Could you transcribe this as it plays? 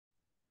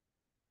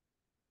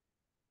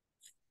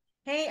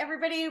Hey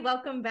everybody,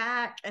 welcome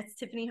back. It's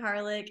Tiffany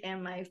Harelik,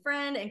 and my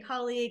friend and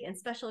colleague and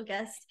special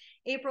guest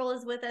April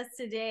is with us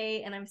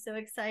today, and I'm so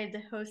excited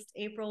to host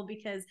April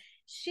because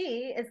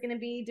she is going to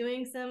be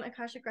doing some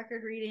Akashic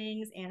Record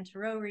readings and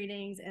tarot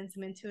readings and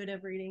some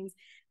intuitive readings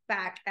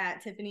back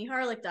at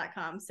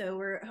tiffanyharelik.com. So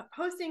we're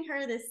hosting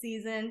her this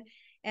season.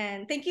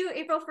 And thank you,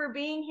 April, for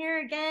being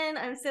here again.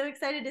 I'm so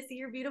excited to see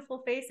your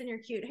beautiful face and your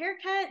cute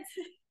haircut.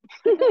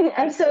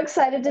 I'm so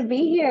excited to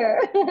be here.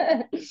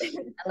 I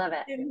love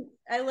it.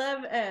 I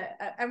love.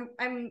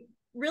 I'm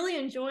really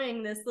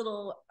enjoying this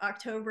little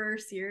October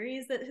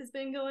series that has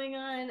been going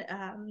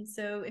on.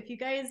 So if you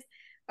guys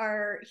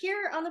are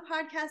here on the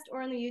podcast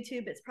or on the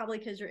YouTube, it's probably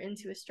because you're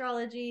into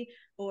astrology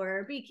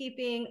or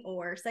beekeeping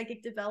or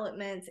psychic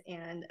development.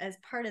 And as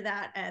part of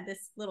that,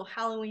 this little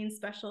Halloween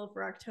special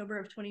for October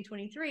of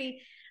 2023,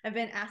 I've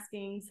been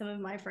asking some of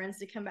my friends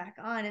to come back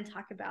on and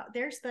talk about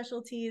their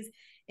specialties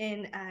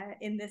in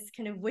this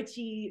kind of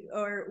witchy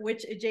or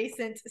witch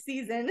adjacent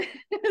season.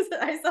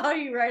 I saw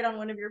you write on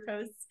one of your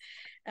posts.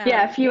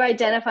 Yeah, if you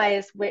identify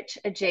as witch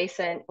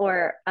adjacent,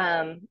 or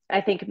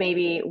I think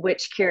maybe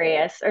witch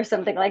curious or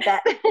something like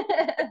that.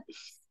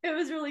 It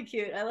was really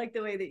cute. I like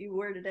the way that you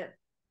worded it.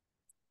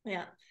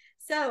 Yeah.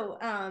 So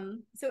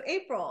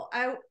April,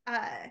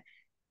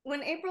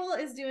 when April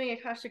is doing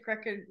Akashic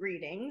Record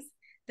readings,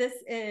 this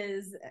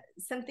is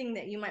something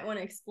that you might want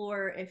to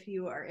explore if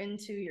you are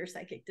into your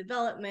psychic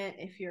development.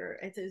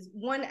 It is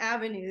one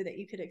avenue that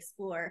you could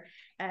explore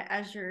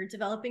as you're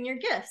developing your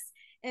gifts.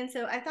 And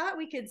so I thought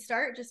we could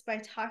start just by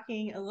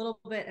talking a little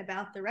bit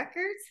about the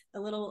records,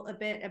 a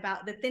bit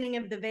about the thinning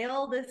of the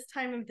veil this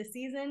time of the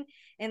season,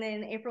 and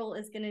then April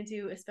is going to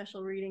do a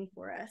special reading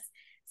for us.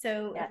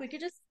 So Yes. if we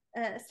could just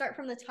start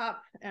from the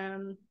top.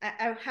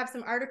 I have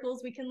some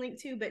articles we can link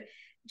to, but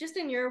just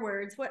in your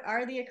words, what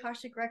are the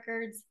Akashic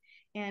Records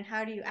and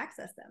how do you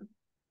access them?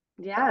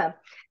 Yeah.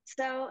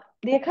 So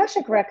the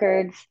Akashic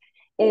Records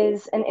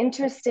is an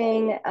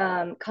interesting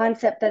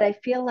concept that I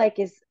feel like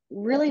is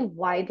really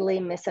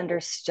widely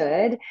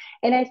misunderstood.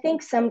 And I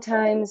think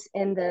sometimes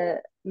in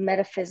the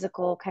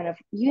metaphysical kind of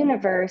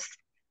universe,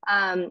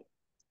 um,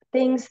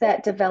 things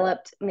that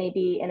developed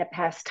maybe in a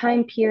past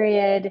time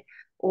period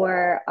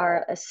or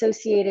are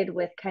associated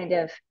with kind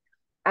of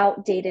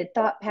outdated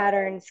thought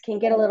patterns can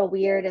get a little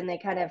weird, and they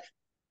kind of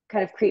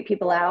creep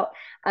people out.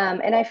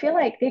 And I feel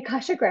like the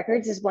Akashic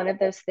Records is one of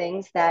those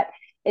things that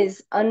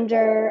is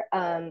undervalued,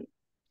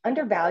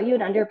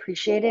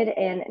 underappreciated,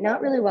 and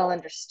not really well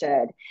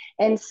understood.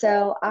 And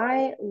so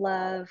I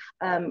love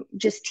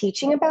just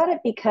teaching about it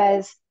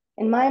because,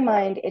 in my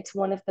mind, it's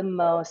one of the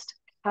most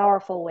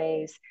powerful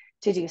ways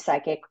to do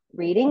psychic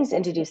readings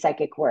and to do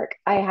psychic work.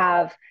 I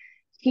have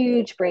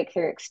huge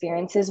breakthrough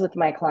experiences with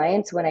my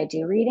clients when I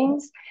do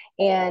readings.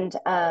 And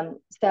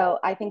so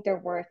I think they're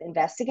worth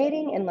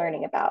investigating and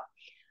learning about.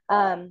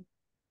 Um,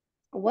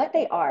 what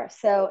they are.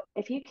 So,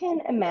 if you can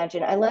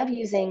imagine, I love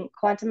using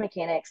quantum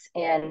mechanics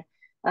and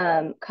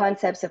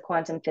concepts of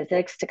quantum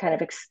physics to kind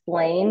of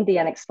explain the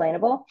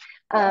unexplainable,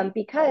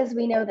 because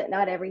we know that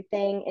not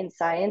everything in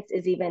science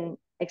is even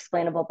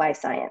explainable by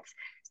science.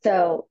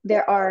 So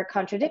there are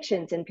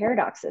contradictions and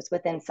paradoxes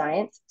within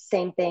science,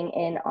 same thing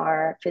in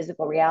our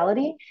physical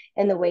reality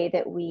and the way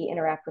that we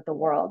interact with the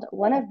world.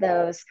 One of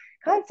those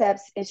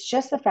concepts is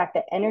just the fact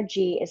that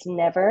energy is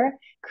never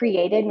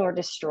created nor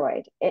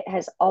destroyed. It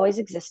has always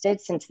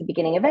existed since the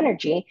beginning of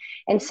energy.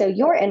 And so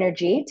your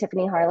energy,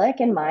 Tiffany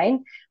Harelik, and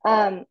mine,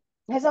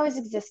 has always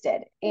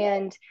existed.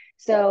 And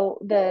so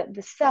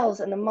the cells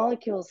and the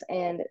molecules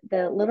and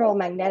the literal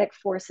magnetic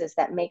forces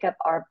that make up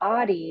our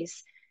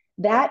bodies,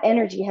 that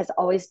energy has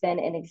always been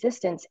in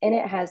existence, and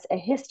it has a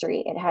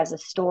history, it has a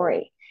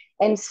story.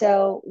 And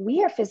so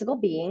we are physical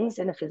beings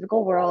in a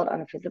physical world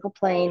on a physical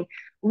plane.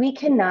 We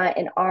cannot,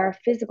 in our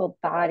physical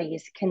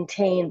bodies,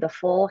 contain the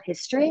full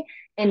history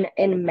and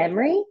in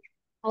memory,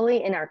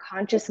 fully in our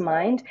conscious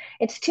mind.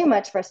 It's too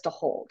much for us to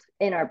hold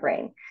in our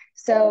brain.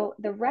 So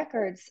the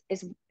records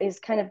is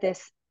kind of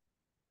this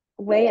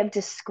way of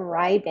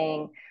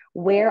describing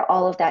where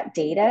all of that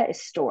data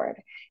is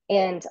stored.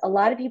 And a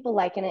lot of people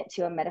liken it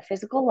to a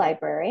metaphysical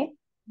library.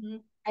 Mm-hmm.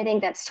 I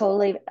think that's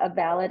totally a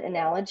valid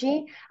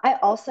analogy. I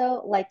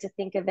also like to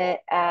think of it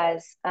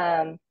as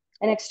an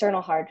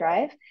external hard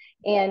drive.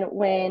 And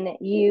when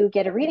you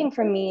get a reading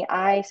from me,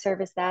 I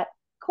service that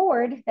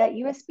cord, that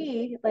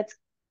USB that's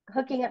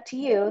hooking up to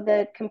you,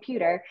 the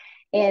computer,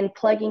 and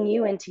plugging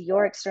you into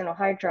your external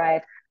hard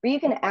drive where you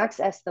can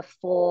access the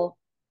full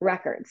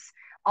records,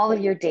 all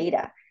of your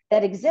data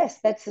that exists.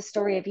 That's the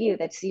story of you.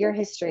 That's your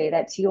history.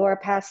 That's your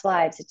past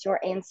lives. It's your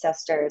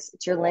ancestors.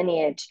 It's your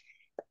lineage,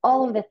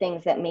 all of the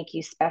things that make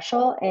you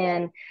special.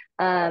 And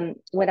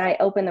when I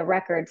open the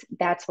records,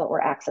 that's what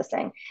we're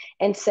accessing.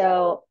 And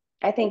so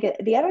I think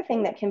the other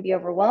thing that can be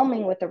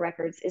overwhelming with the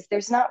records is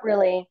there's not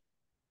really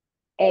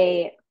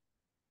a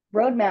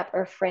roadmap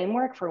or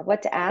framework for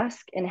what to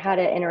ask and how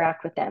to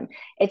interact with them.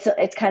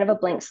 It's kind of a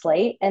blank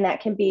slate, and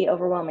that can be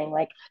overwhelming.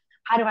 Like,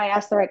 how do I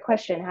ask the right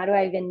question? How do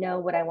I even know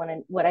what I want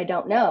to, what I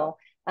don't know?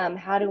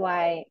 How do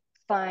I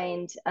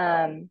find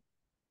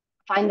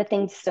find the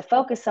things to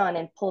focus on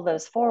and pull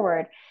those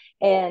forward.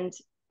 And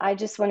I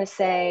just want to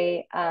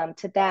say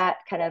to that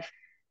kind of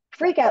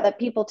freak out that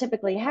people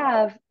typically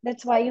have,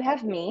 that's why you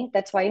have me.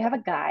 That's why you have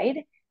a guide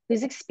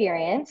who's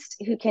experienced,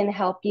 who can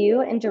help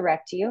you and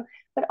direct you.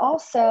 But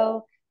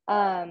also,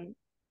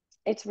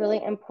 it's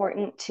really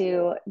important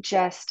to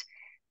just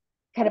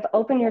kind of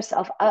open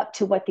yourself up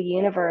to what the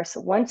universe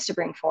wants to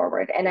bring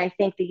forward. And I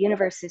think the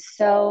universe is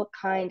so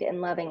kind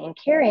and loving and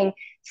caring.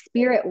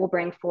 Spirit will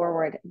bring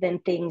forward then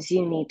things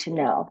you need to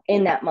know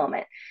in that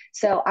moment.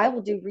 So I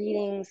will do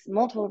readings,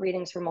 multiple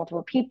readings for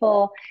multiple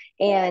people,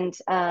 and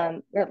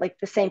like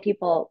the same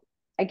people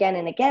again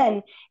and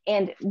again.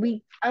 And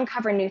we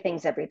uncover new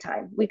things every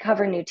time. We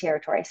cover new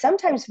territory.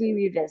 Sometimes we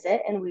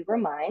revisit and we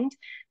remind,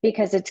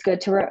 because it's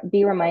good to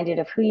be reminded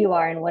of who you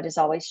are and what is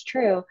always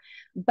true.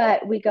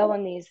 But we go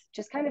on these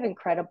just kind of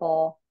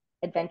incredible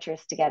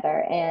adventures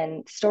together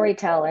and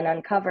storytell and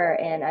uncover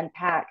and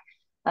unpack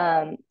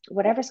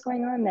whatever's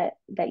going on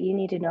that you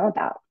need to know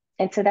about.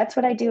 And so that's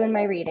what I do in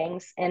my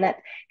readings, and that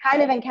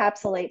kind of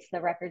encapsulates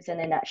the records in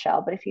a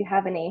nutshell. But if you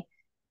have any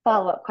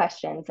follow-up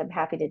questions, I'm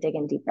happy to dig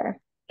in deeper.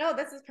 No,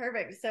 this is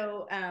perfect.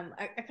 So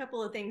a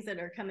couple of things that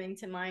are coming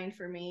to mind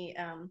for me,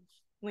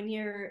 when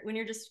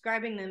you're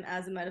describing them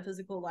as a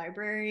metaphysical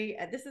library,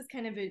 this is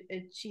kind of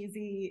a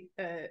cheesy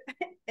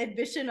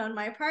admission on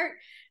my part,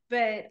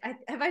 but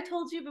have I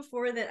told you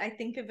before that I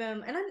think of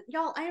them, and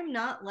I am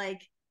not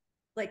like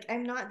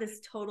I'm not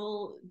this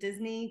total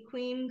Disney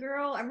queen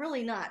girl. I'm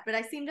really not, but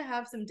I seem to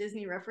have some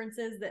Disney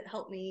references that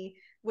help me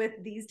with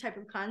these type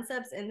of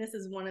concepts, and this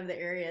is one of the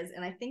areas.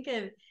 And I think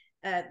of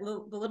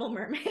the Little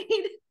Mermaid.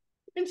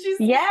 And she's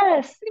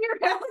yes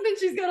around and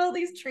she's got all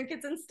these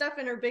trinkets and stuff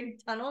in her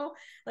big tunnel.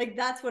 Like,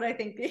 that's what I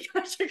think the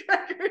Akashic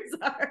Records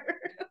are.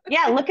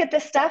 Yeah, look at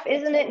this stuff.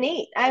 Isn't it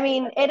neat? I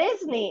mean, it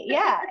is neat.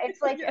 Yeah, it's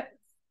like yes.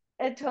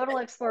 a total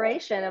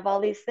exploration of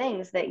all these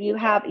things that you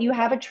have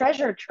a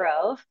treasure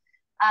trove.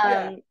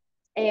 Yeah.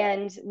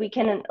 And we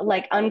can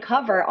like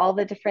uncover all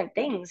the different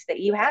things that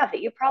you have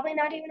that you're probably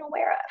not even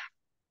aware of.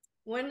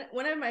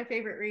 One of my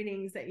favorite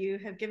readings that you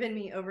have given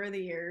me over the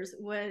years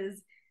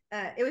was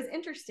it was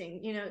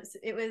interesting.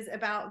 It was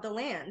about the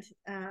land,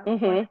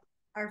 Mm-hmm.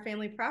 our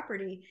family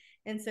property.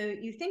 And so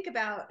you think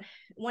about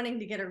wanting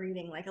to get a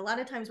reading. Like, a lot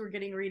of times we're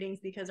getting readings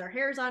because our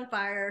hair's on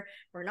fire.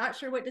 We're not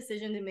sure what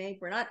decision to make.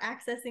 We're not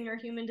accessing our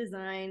human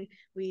design.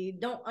 We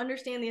don't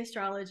understand the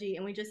astrology,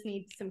 and we just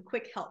need some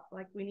quick help.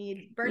 Like, we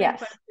need burning Yes.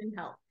 question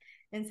help.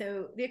 And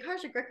so the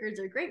Akashic Records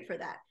are great for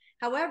that.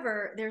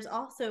 However, there's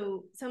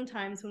also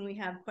sometimes when we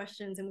have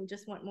questions and we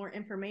just want more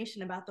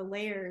information about the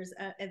layers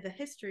of the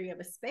history of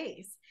a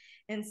space.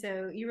 And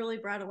so you really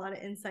brought a lot of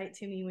insight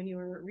to me when you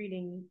were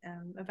reading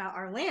about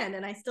our land.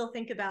 And I still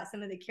think about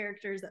some of the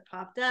characters that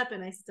popped up,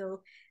 and I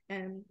still,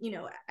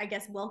 I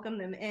guess, welcome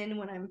them in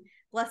when I'm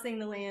blessing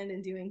the land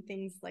and doing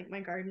things like my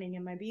gardening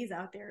and my bees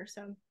out there.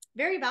 So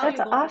very That's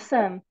valuable.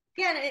 awesome.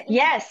 Yeah.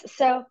 Yes.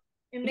 So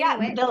In many yeah,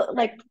 ways. the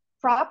like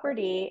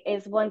property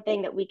is one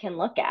thing that we can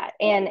look at.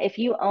 And if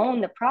you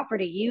own the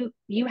property,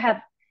 you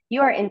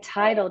are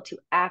entitled to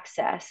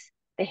access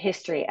the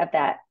history of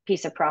that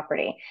piece of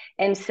property.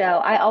 And so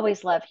I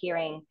always love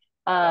hearing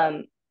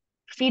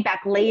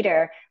feedback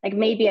later, like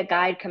maybe a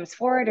guide comes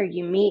forward, or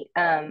you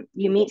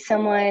meet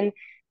someone,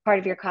 part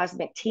of your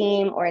cosmic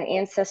team or an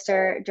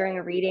ancestor during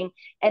a reading.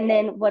 And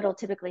then what'll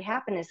typically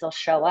happen is they'll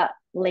show up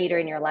later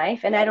in your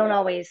life. And I don't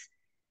always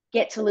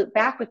get to loop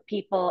back with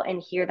people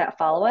and hear that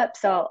follow up.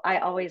 So I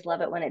always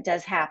love it when it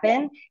does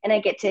happen. And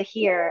I get to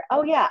hear,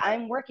 oh, yeah,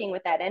 I'm working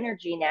with that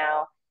energy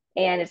now.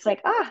 And it's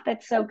like,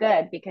 that's so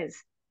good, because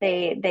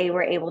they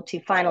were able to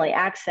finally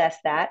access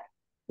that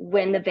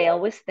when the veil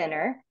was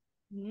thinner.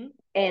 Mm-hmm.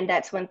 And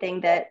that's one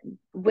thing that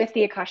with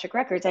the Akashic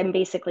Records, I'm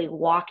basically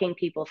walking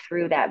people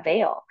through that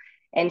veil.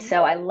 And Mm-hmm.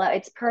 so I love,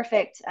 it's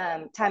perfect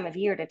time of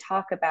year to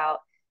talk about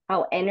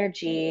how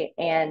energy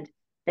and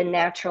the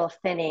natural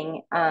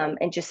thinning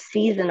and just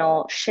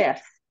seasonal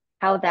shifts,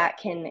 how that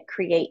can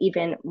create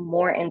even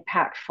more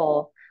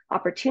impactful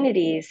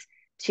opportunities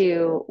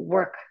to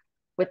work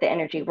with the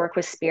energy, work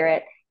with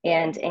spirit,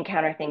 and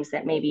encounter things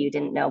that maybe you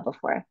didn't know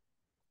before.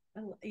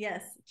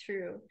 Yes,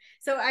 true.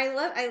 So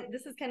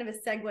this is kind of a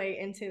segue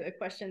into a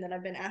question that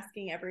I've been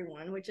asking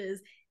everyone, which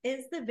is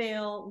the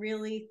veil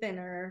really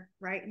thinner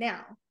right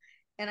now?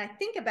 And I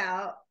think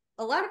about,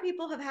 a lot of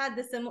people have had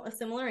a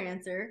similar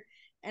answer.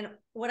 And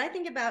what I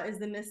think about is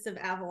The Mists of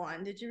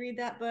Avalon. Did you read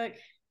that book?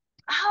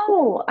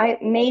 Oh, I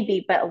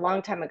maybe, but a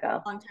long time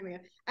ago. Long time ago.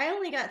 I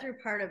only got through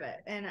part of it,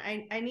 and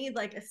I need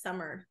like a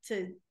summer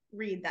to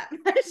read that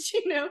much.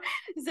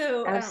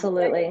 So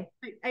Absolutely.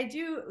 I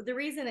do. The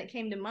reason it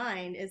came to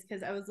mind is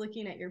because I was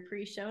looking at your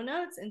pre-show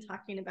notes and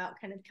talking about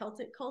kind of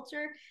Celtic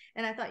culture,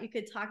 and I thought you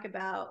could talk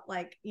about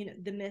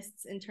the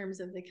mists in terms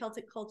of the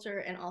Celtic culture,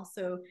 and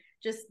also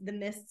just the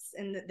mists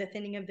and the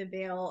thinning of the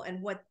veil,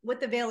 and what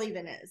the veil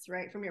even is,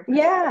 right, from your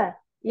perspective.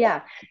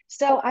 Yeah.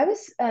 So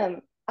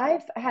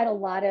I've had a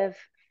lot of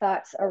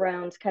thoughts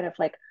around kind of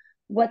like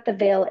what the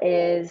veil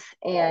is,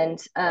 and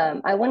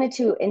I wanted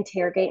to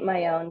interrogate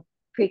my own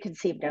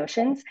preconceived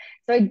notions.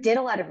 So I did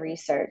a lot of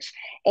research.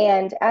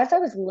 And as I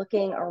was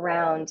looking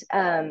around,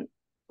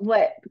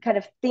 what kind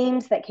of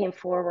themes that came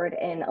forward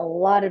in a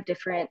lot of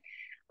different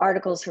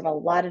articles from a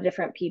lot of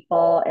different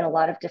people and a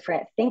lot of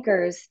different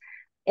thinkers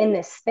in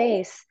this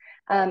space,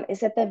 is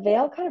that the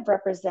veil kind of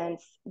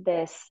represents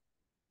this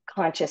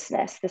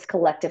consciousness, this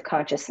collective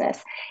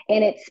consciousness.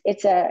 And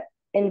it's a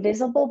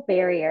invisible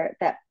barrier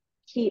that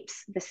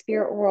keeps the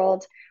spirit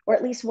world, or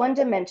at least one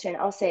dimension,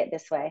 I'll say it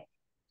this way,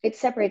 it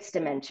separates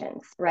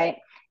dimensions, right?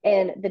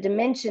 And the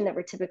dimension that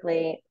we're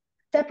typically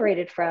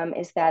separated from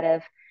is that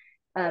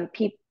of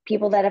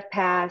people that have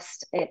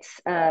passed, it's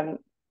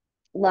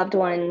loved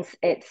ones,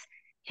 it's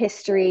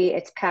history,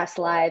 it's past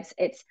lives,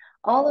 it's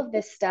all of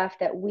this stuff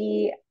that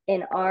we,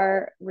 in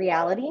our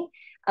reality,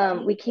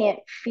 we can't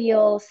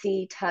feel,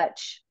 see,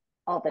 touch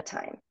all the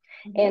time.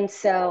 And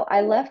so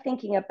I love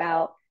thinking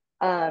about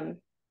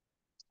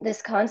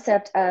this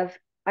concept of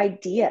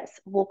ideas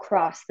will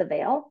cross the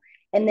veil,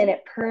 and then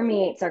it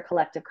permeates our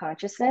collective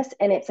consciousness.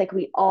 And it's like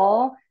we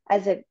all,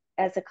 as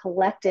a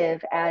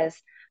collective, as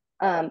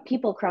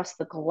people across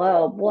the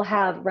globe, will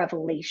have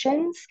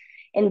revelations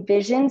and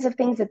visions of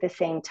things at the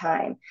same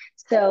time.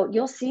 So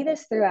you'll see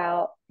this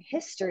throughout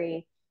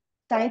history.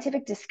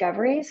 Scientific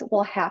discoveries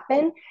will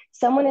happen.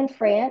 Someone in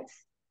France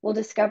will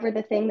discover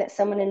the thing that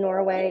someone in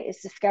Norway is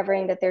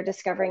discovering, that they're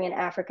discovering in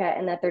Africa,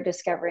 and that they're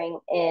discovering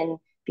in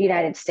the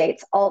United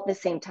States, all at the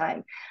same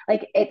time.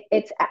 Like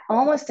it's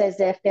almost as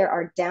if there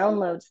are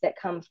downloads that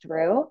come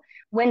through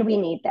when we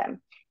need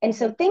them. And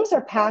so things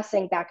are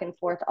passing back and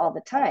forth all the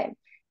time.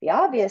 The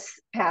obvious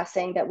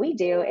passing that we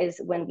do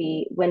is when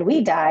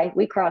we die,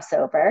 we cross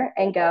over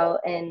and go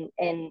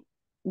and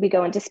we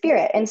go into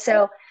spirit. And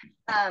so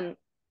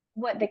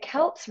what the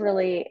Celts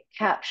really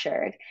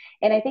captured,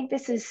 and I think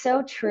this is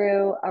so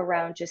true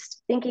around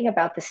just thinking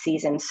about the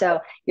season. So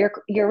your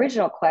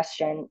original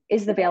question,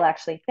 is the veil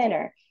actually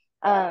thinner?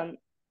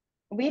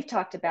 We've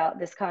talked about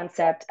this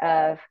concept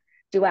of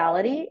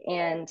duality,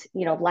 and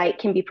light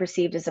can be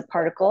perceived as a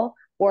particle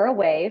or a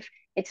wave.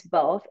 It's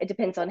both. It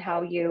depends on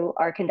how you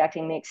are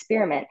conducting the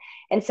experiment.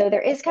 And so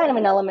there is kind of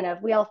an element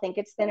of, we all think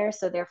it's thinner,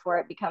 so therefore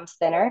it becomes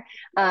thinner,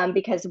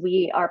 because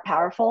we are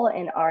powerful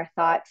and our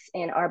thoughts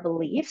and our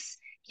beliefs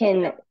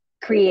can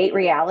create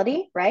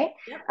reality, right?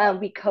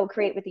 We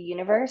co-create with the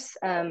universe,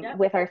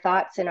 with our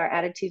thoughts and our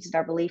attitudes and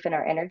our belief and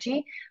our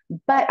energy.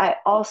 But I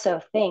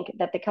also think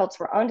that the Celts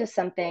were onto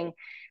something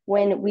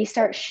when we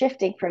start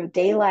shifting from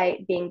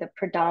daylight being the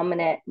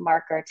predominant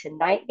marker to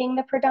night being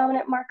the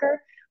predominant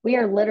marker. We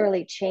are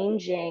literally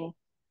changing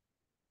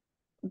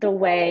the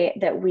way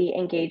that we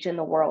engage in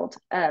the world.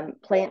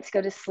 Plants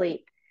go to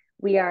sleep.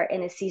 We are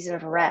in a season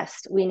of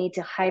rest. We need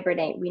to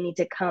hibernate. We need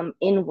to come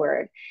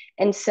inward.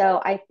 And so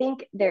I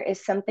think there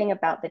is something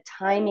about the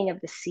timing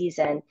of the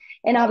season,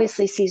 and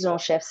obviously seasonal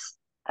shifts.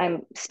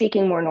 I'm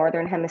speaking more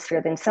northern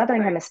hemisphere than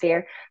southern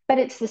hemisphere, but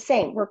it's the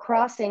same. We're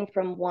crossing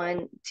from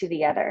one to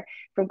the other,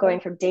 from going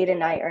from day to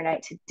night or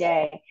night to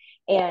day.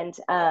 And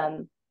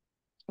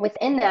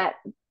within that,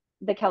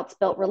 the Celts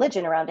built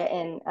religion around it.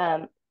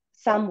 And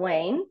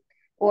Samhain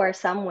or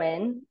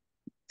Samhain,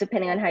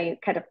 depending on how you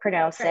kind of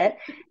pronounce it,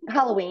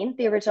 Halloween,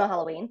 the original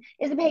Halloween,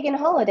 is a pagan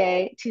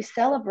holiday to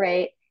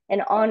celebrate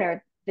and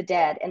honor the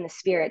dead and the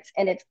spirits.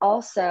 And it's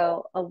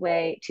also a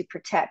way to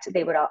protect.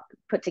 They would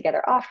put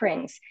together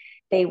offerings.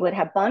 They would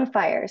have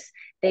bonfires.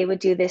 They would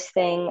do this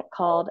thing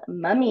called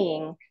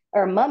mumming,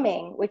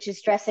 which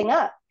is dressing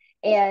up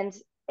and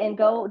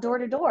go door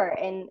to door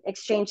and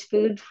exchange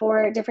food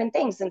for different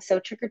things. And so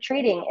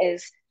trick-or-treating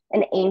is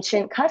an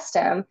ancient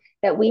custom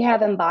that we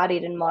have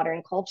embodied in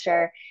modern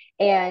culture.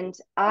 And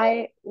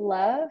I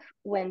love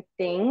when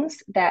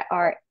things that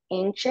are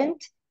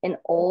ancient and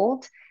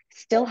old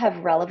still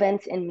have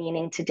relevance and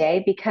meaning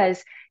today,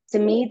 because to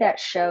me,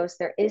 that shows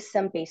there is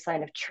some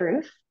baseline of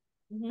truth.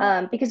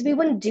 Because we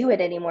wouldn't do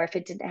it anymore if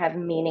it didn't have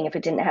meaning, if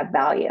it didn't have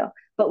value.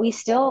 But we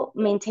still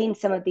maintain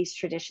some of these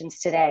traditions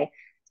today.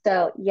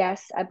 So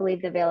yes, I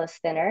believe the veil is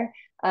thinner.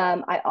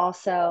 I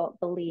also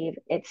believe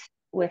it's,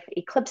 with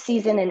eclipse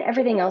season and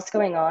everything else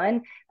going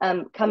on,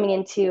 coming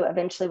into,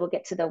 eventually we'll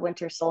get to the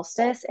winter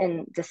solstice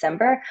in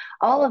December.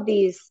 All of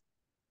these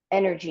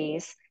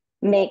energies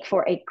make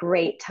for a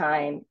great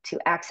time to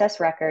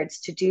access records,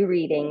 to do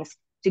readings,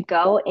 to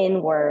go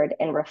inward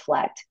and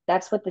reflect.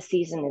 That's what the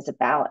season is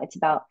about. It's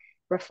about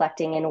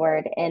reflecting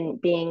inward and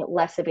being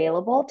less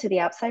available to the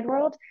outside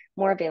world,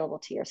 more available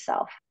to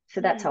yourself.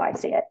 So that's how I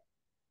see it.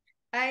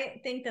 I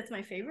think that's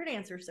my favorite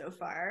answer so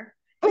far.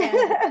 And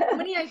so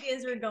many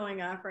ideas are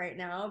going off right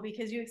now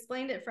because you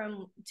explained it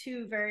from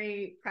two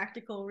very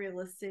practical,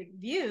 realistic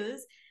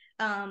views.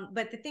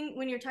 But the thing,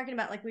 when you're talking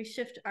about, like, we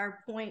shift our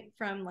point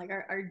from like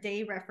our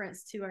day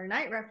reference to our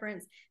night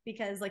reference,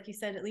 because like you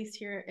said, at least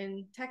here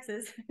in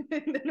Texas,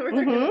 in the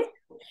northern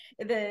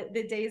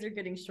the days are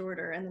getting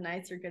shorter and the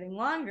nights are getting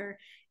longer.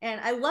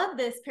 And I love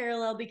this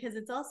parallel because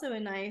it's also a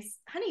nice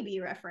honeybee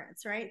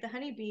reference, right? The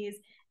honeybees,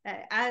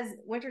 as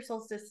winter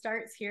solstice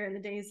starts here and the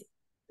days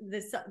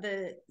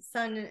the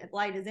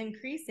sunlight is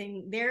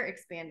increasing, they're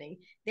expanding,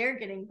 they're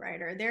getting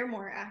brighter, they're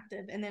more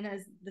active. And then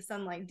as the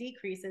sunlight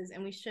decreases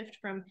and we shift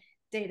from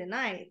day to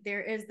night,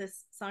 there is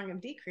this song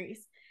of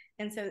decrease.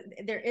 And so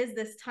there is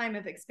this time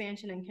of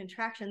expansion and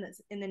contraction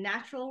that's in the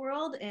natural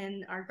world,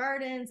 in our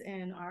gardens,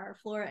 in our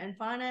flora and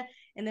fauna,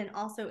 and then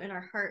also in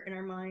our heart and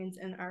our minds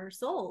and our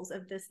souls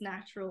of this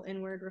natural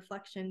inward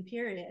reflection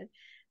period.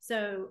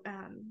 So,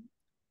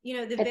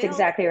 that's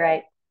exactly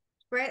right.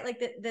 Right? Like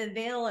the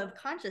veil of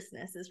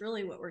consciousness is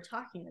really what we're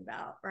talking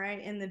about,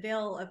 right? And the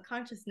veil of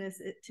consciousness,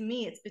 to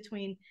me, it's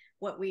between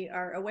what we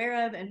are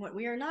aware of and what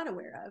we are not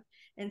aware of.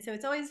 And so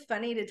it's always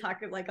funny to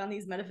talk like on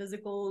these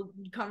metaphysical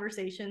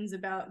conversations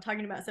about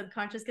talking about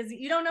subconscious, because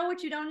you don't know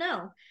what you don't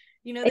know.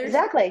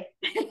 Exactly.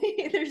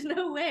 There's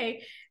no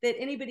way that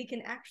anybody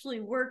can actually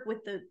work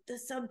with the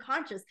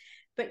subconscious,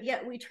 but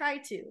yet we try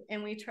to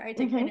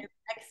kind of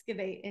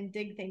excavate and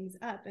dig things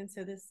up. And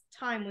so this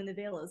time when the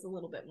veil is a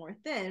little bit more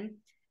thin,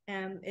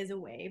 is a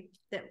way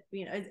that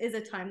is a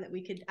time that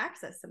we could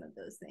access some of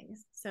those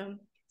things. So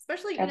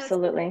especially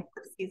absolutely,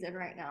 it's season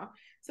right now,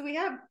 so we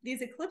have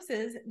these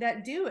eclipses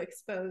that do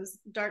expose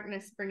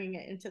darkness, bringing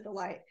it into the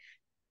light.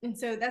 And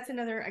so that's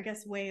another, I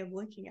guess, way of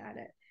looking at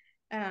it.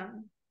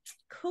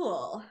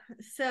 Cool.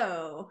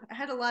 So I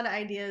had a lot of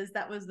ideas.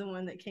 That was the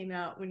one that came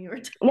out when you were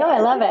talking. No,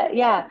 I love it.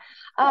 Yeah.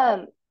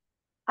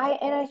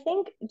 I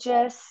think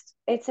just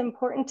it's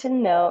important to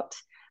note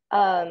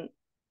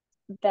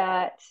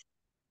that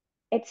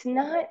it's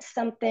not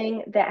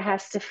something that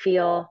has to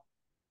feel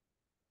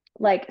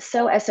like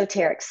so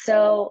esoteric,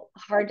 so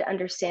hard to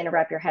understand or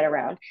wrap your head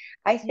around.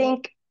 I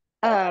think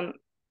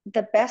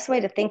the best way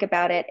to think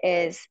about it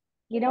is,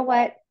 you know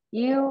what,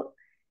 you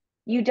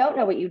don't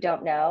know what you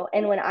don't know.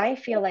 And when I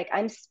feel like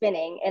I'm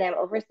spinning and I'm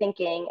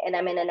overthinking and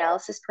I'm in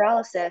analysis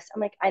paralysis,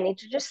 I'm like, I need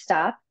to just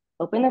stop,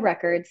 open the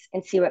records,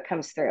 and see what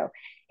comes through.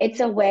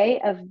 It's a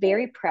way of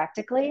very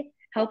practically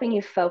helping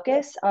you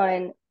focus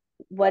on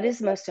what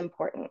is most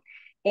important.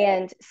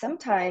 And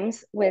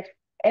sometimes with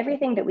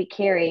everything that we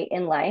carry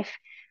in life,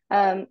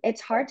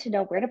 it's hard to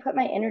know where to put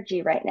my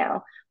energy right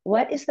now.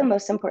 What is the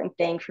most important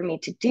thing for me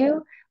to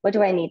do? What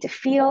do I need to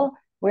feel?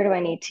 Where do I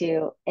need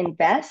to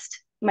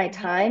invest my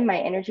time, my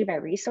energy, my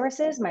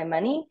resources, my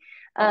money?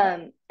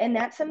 And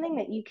that's something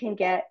that you can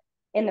get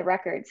in the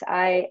records.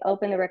 I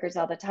open the records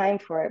all the time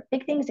for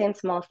big things and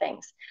small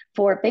things,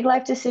 for big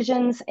life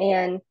decisions.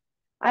 And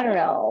I don't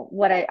know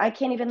what I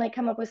can't even like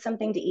come up with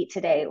something to eat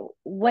today.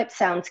 What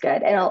sounds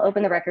good? And I'll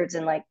open the records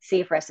and like see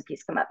if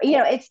recipes come up.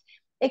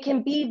 It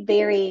can be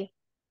very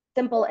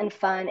simple and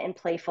fun and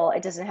playful.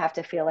 It doesn't have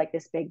to feel like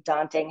this big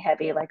daunting,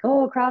 heavy, like,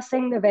 oh,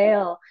 crossing the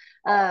veil.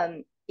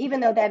 Even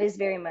though that is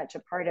very much a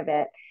part of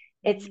it,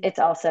 it's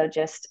also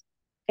just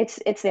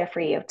it's there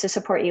for you to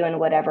support you in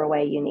whatever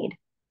way you need.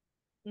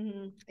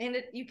 And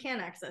you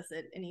can access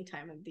it any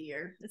time of the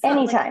year. It's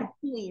anytime. Not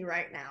like me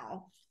right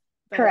now.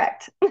 But...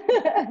 Correct.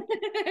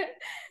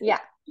 Yeah.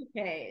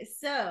 Okay.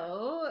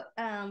 So,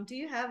 do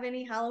you have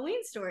any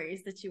Halloween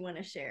stories that you want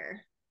to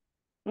share?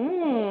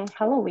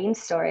 Halloween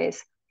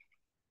stories.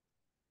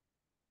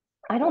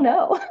 I don't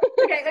know.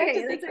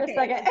 Okay, that's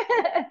okay.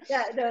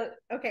 Yeah, no,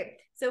 okay.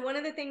 So one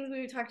of the things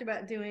we talked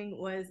about doing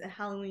was a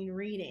Halloween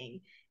reading.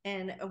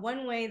 And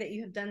one way that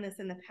you have done this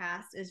in the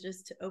past is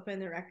just to open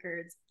the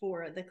records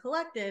for the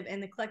collective.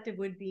 And the collective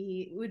would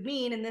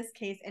mean, in this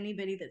case,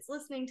 anybody that's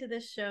listening to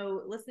this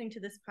show, listening to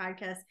this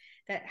podcast,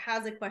 that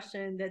has a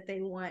question that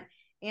they want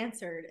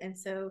answered. And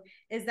so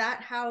is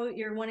that how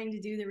you're wanting to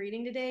do the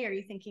reading today? Are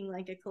you thinking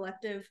like a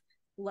collective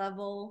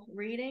level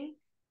reading?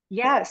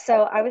 Yeah,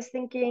 so I was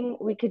thinking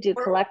we could do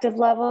collective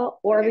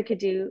level, or we could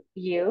do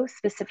you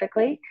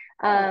specifically.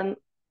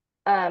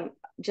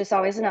 Just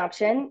always an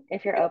option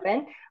if you're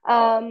open.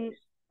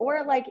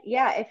 Or like,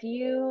 yeah, if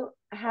you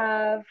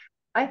have,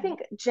 I think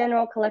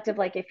general collective,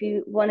 like if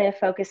you want to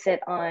focus it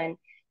on,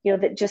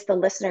 just the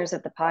listeners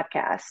of the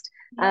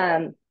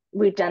podcast.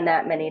 We've done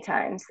that many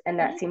times, and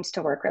that seems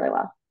to work really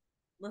well.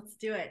 Let's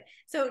do it.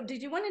 So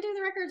did you want to do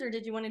the records, or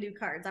did you want to do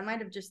cards? I might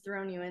have just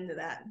thrown you into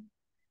that.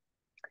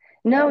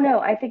 No,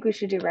 I think we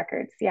should do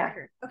records. Yeah.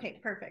 Okay,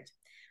 perfect.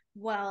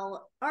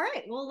 Well, all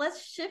right. Well,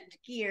 let's shift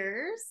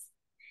gears.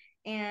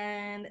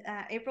 And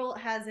April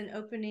has an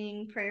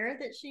opening prayer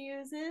that she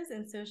uses,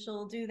 and so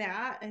she'll do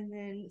that. And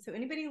then, so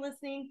anybody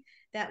listening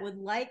that would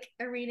like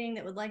a reading,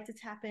 that would like to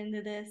tap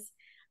into this,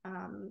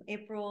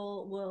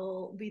 April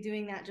will be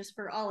doing that just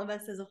for all of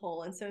us as a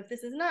whole. And so if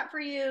this is not for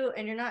you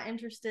and you're not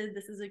interested,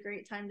 this is a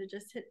great time to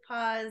just hit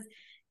pause,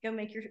 go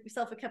make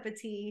yourself a cup of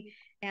tea.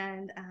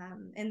 And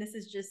this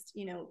is just,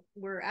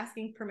 we're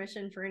asking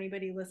permission for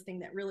anybody listening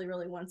that really,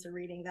 really wants a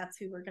reading. That's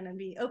who we're going to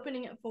be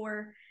opening it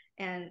for.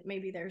 And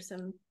maybe there's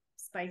some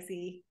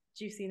spicy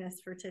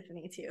juiciness for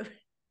Tiffany too.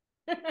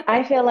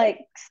 I feel like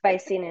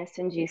spiciness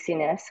and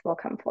juiciness will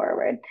come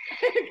forward.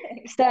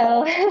 Okay.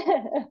 So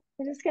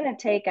we're just going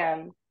to take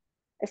a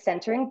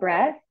centering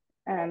breath.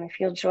 If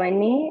you'll join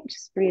me,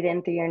 just breathe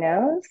in through your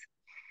nose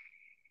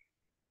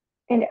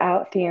and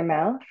out through your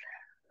mouth.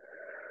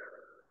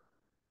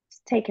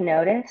 Just take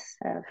notice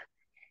of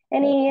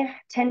any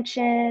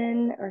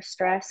tension or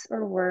stress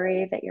or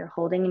worry that you're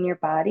holding in your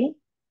body.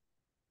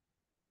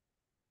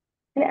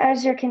 And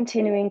as you're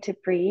continuing to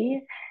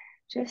breathe,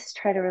 just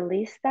try to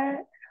release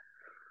that,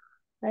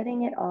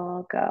 letting it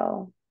all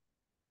go.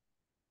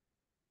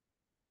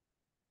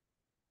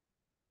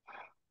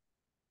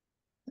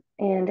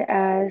 And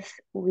as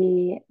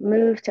we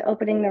move to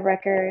opening the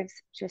records,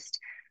 just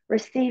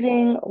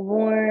receiving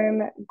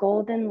warm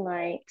golden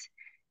light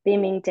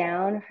beaming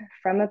down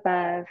from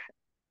above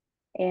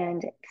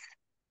and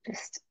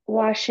just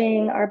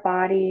washing our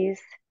bodies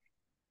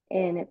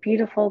in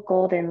beautiful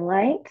golden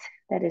light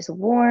that is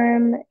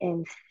warm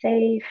and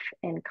safe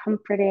and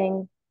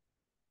comforting.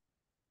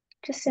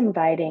 Just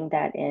inviting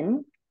that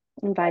in,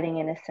 inviting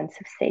in a sense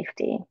of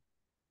safety.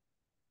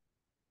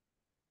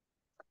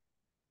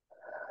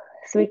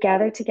 So we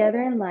gather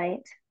together in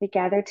light, we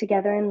gather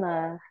together in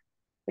love,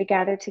 we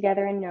gather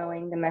together in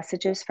knowing the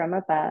messages from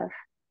above.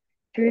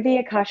 Through the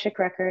Akashic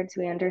Records,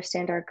 we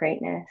understand our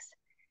greatness.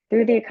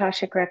 Through the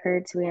Akashic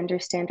Records, we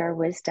understand our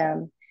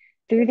wisdom.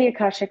 Through the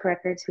Akashic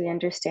Records, we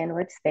understand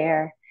what's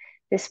there.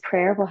 This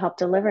prayer will help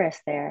deliver us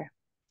there.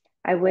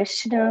 I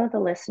wish to know the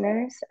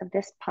listeners of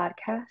this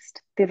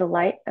podcast through the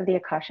light of the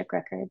Akashic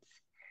Records.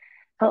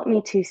 Help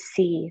me to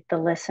see the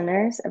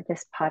listeners of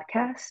this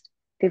podcast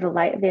through the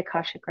light of the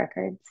Akashic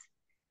Records.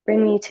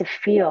 Bring me to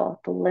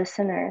feel the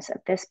listeners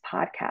of this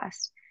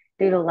podcast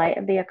through the light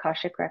of the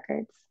Akashic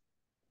Records.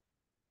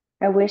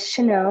 I wish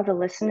to know the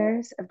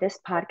listeners of this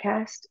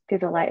podcast through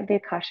the light of the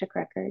Akashic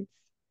Records.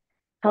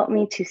 Help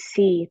me to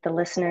see the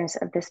listeners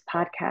of this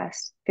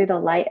podcast through the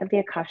light of the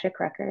Akashic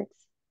Records.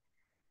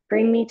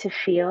 Bring me to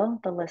feel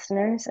the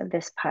listeners of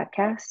this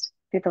podcast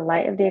through the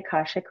light of the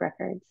Akashic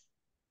Records.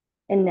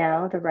 And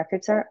now the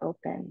records are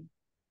open.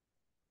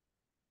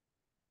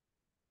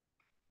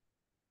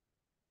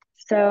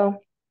 So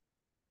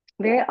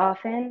very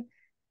often,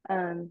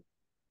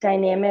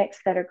 dynamics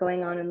that are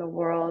going on in the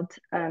world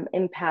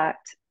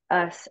impact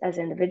us as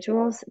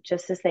individuals,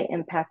 just as they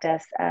impact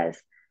us as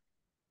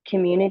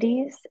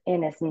communities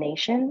and as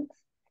nations.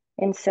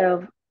 And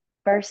so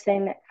first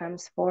thing that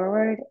comes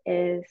forward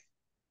is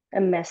a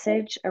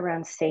message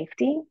around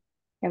safety.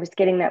 I was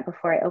getting that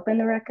before I opened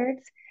the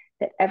records,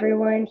 that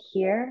everyone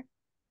here,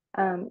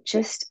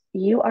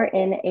 you are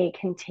in a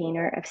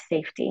container of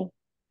safety.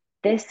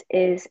 This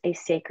is a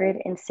sacred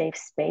and safe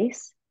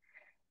space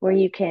where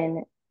you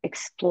can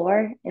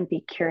explore and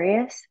be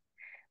curious.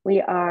 We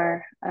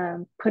are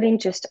putting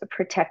just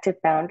protective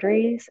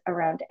boundaries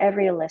around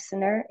every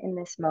listener in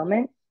this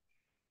moment,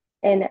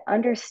 and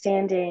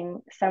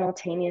understanding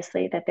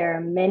simultaneously that there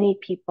are many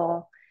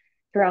people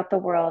throughout the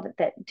world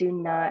that do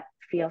not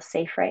feel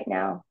safe right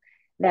now,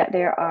 that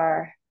there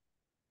are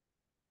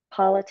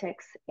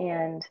politics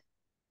and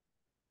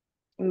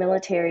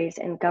militaries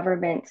and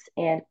governments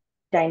and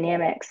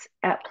dynamics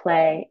at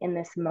play in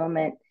this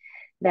moment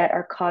that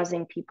are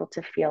causing people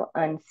to feel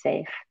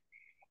unsafe.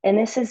 And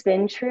this has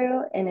been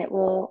true, and it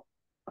will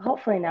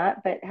hopefully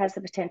not, but has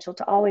the potential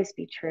to always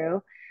be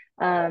true.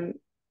 And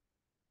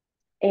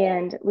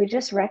we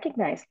just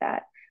recognize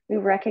that. We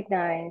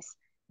recognize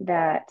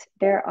that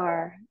there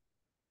are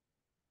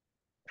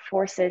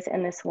forces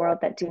in this world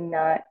that do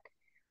not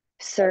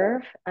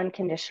serve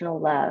unconditional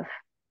love,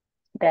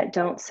 that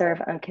don't serve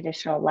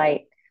unconditional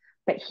light.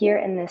 But here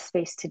in this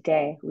space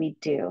today, we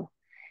do.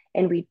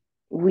 And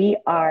we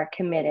are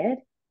committed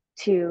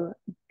to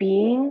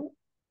being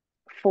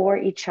for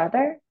each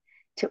other,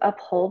 to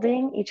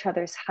upholding each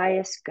other's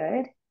highest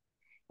good,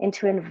 and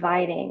to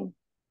inviting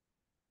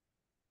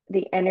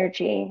the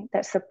energy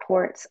that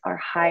supports our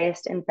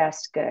highest and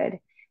best good.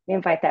 We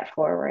invite that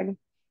forward.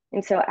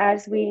 And so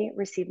as we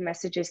receive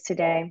messages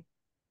today,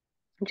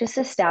 just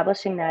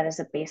establishing that as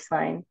a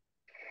baseline.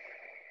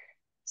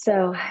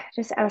 So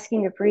just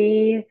asking to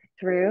breathe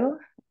through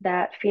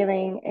that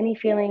feeling, any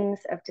feelings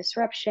of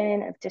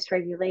disruption, of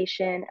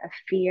dysregulation, of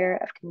fear,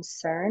 of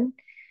concern.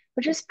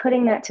 We're just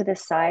putting that to the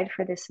side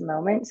for this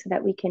moment so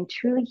that we can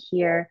truly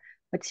hear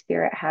what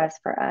Spirit has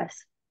for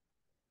us.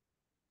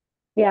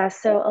 Yeah,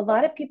 so a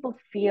lot of people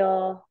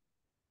feel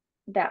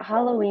that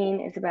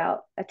Halloween is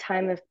about a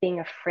time of being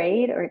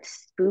afraid, or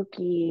it's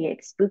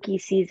spooky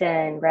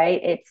season, right?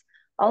 It's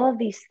all of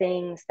these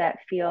things that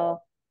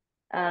feel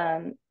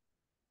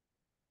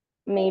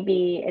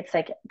maybe it's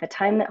like the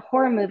time that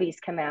horror movies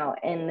come out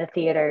in the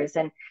theaters.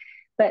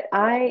 But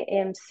I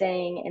am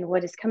saying, and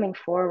what is coming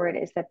forward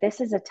is that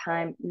this is a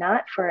time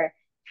not for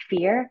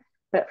fear,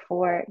 but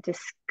for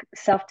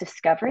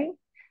self-discovery,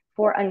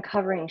 for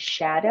uncovering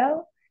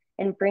shadow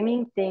and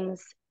bringing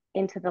things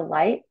into the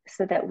light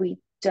so that we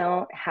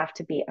don't have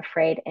to be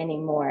afraid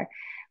anymore.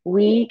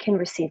 We can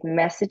receive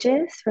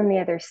messages from the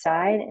other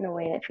side in a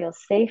way that feels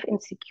safe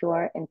and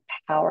secure and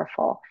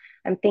powerful.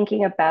 I'm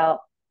thinking about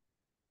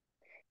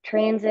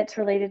transits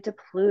related to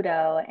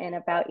Pluto and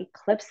about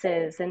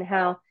eclipses, and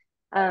how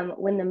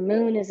when the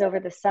moon is over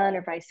the sun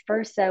or vice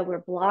versa, we're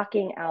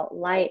blocking out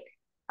light,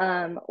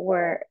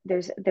 or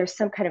there's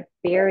some kind of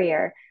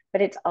barrier,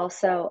 but it's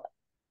also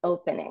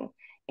opening,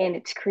 and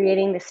it's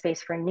creating the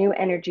space for new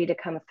energy to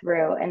come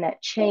through. And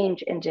that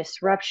change and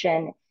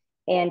disruption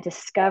and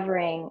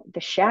discovering the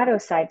shadow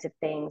sides of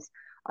things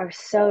are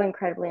so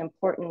incredibly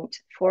important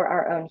for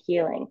our own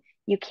healing.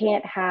 You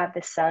can't have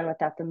the sun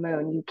without the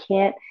moon. You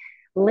can't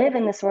live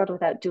in this world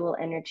without dual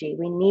energy.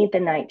 We need the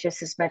night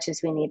just as much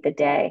as we need the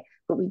day,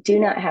 but we do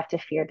not have to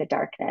fear the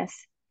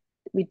darkness.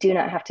 We do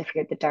not have to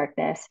fear the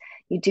darkness.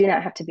 You do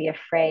not have to be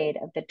afraid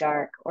of the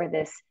dark or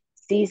this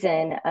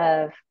season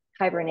of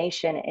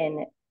hibernation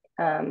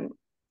and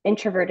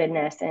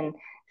introvertedness and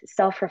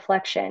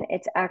self-reflection.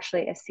 It's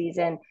actually a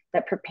season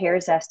that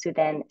prepares us to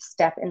then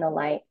step in the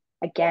light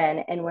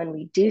again. And when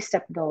we do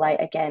step in the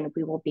light again,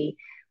 we will be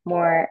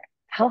more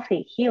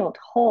healthy, healed,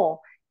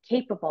 whole,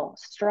 capable,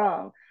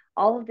 strong.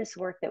 All of this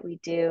work that we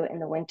do in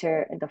the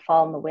winter, in the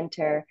fall and the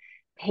winter,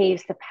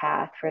 paves the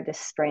path for the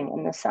spring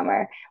and the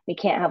summer. We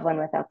can't have one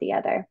without the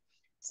other.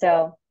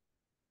 So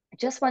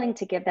just wanting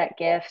to give that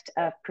gift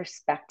of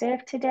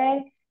perspective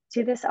today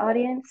to this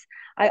audience.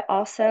 I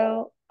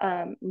also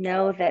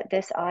know that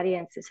this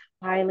audience is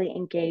highly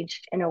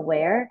engaged and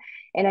aware,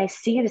 and I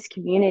see this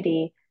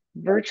community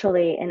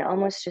virtually and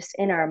almost just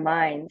in our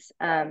minds,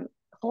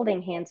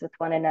 holding hands with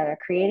one another,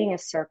 creating a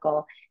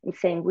circle and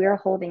saying we're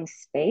holding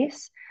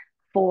space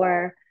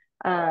for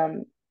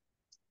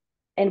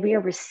and we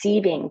are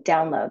receiving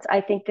downloads.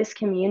 I think this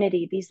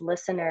community, these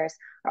listeners,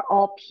 are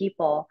all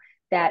people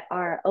that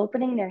are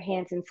opening their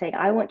hands and saying,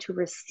 I want to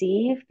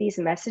receive these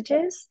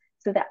messages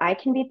so that I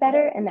can be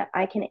better and that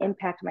I can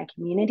impact my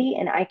community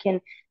and I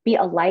can be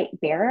a light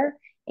bearer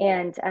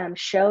and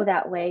show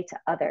that way to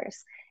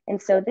others.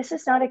 And so this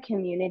is not a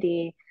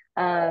community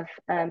of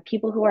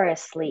people who are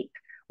asleep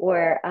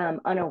or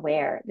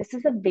unaware. This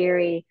is a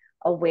very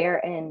aware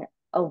and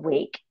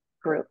awake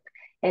group.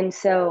 And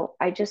so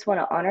I just want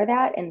to honor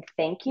that and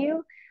thank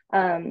you.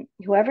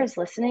 Whoever's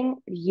listening,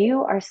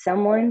 you are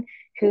someone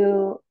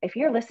who, if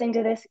you're listening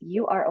to this,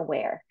 you are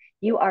aware,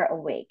 you are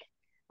awake.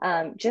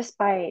 Just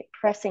by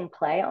pressing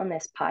play on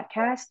this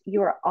podcast,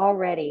 you are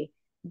already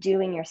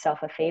doing yourself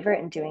a favor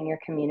and doing your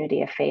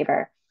community a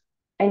favor.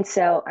 And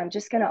so I'm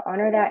just going to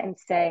honor that and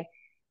say,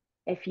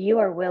 if you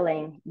are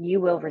willing,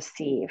 you will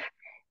receive.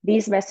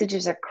 These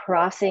messages are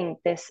crossing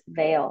this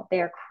veil,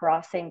 they are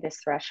crossing this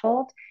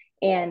threshold.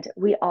 And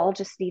we all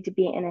just need to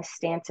be in a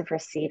stance of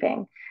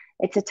receiving.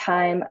 It's a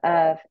time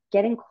of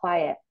getting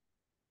quiet,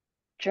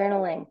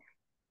 journaling,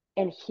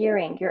 and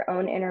hearing your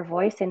own inner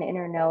voice and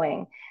inner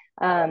knowing.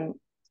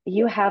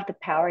 You have the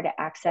power to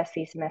access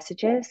these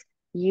messages,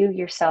 you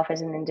yourself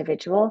as an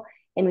individual,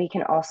 and we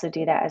can also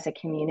do that as a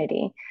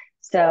community.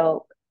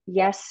 So,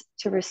 yes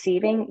to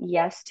receiving,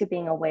 yes to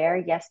being aware,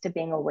 yes to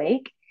being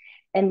awake.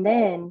 And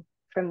then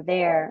from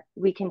there,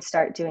 we can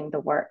start doing the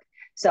work.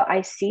 So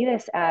I see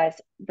this as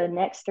the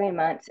next 3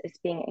 months as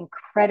being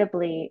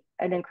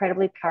an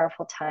incredibly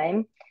powerful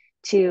time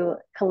to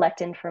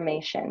collect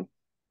information,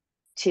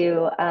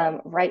 to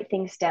write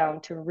things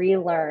down, to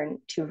relearn,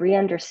 to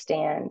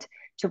re-understand,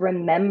 to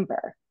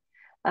remember.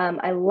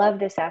 I love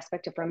this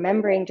aspect of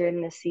remembering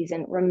during this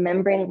season,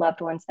 remembering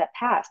loved ones that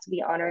passed.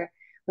 We honor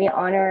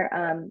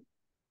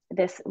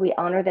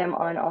them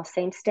on All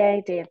Saints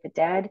Day, Day of the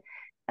Dead,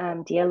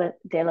 Dia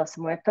de los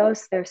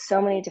Muertos. There's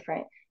so many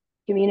different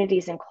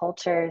communities and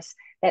cultures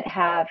that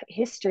have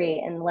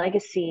history and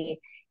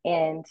legacy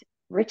and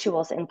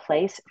rituals in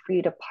place for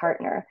you to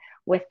partner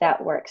with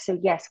that work. So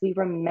yes, we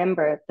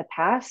remember the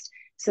past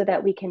so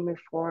that we can move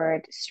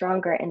forward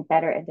stronger and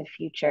better in the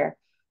future.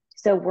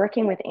 So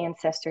working with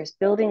ancestors,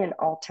 building an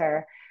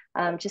altar,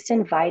 just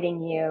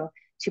inviting you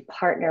to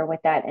partner with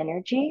that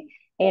energy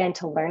and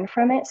to learn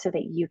from it so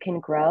that you can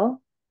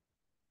grow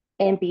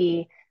and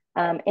be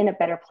in a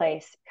better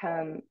place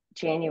come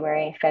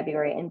January,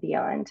 February, and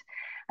beyond.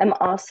 I'm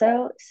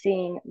also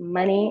seeing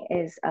money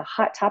is a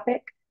hot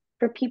topic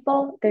for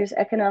people. There's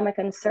economic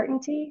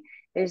uncertainty.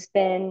 There's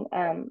been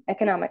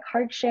economic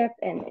hardship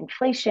and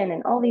inflation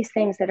and all these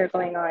things that are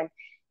going on.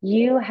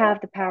 You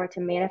have the power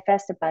to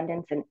manifest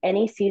abundance in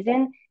any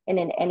season and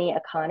in any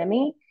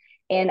economy.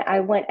 And I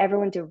want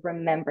everyone to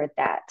remember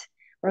that.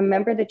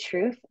 Remember the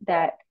truth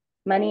that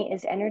money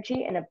is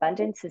energy and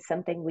abundance is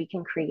something we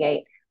can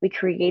create. We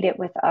create it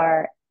with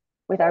our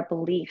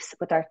beliefs,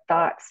 with our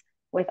thoughts,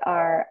 with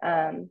our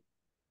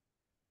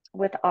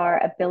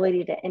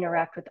ability to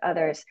interact with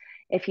others.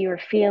 If you are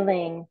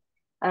feeling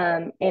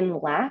in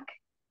lack,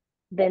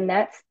 then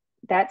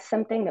that's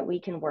something that we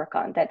can work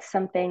on. That's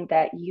something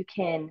that you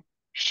can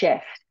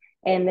shift.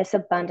 And this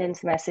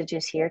abundance message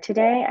is here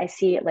today. I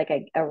see it like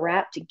a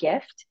wrapped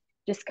gift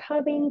just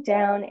coming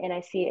down, and I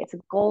see it's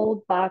a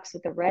gold box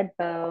with a red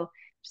bow,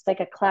 just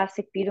like a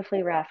classic,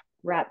 beautifully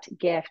wrapped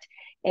gift.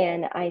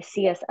 And I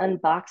see us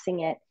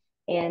unboxing it,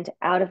 and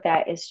out of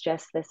that is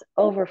just this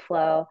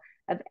overflow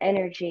of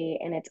energy,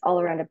 and it's all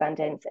around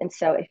abundance. And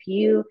so if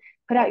you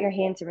put out your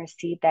hands and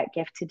receive that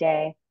gift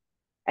today,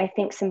 I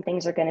think some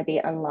things are going to be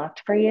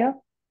unlocked for you.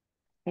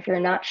 If you're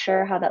not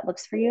sure how that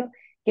looks for you,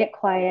 get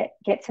quiet,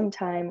 get some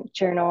time,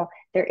 journal.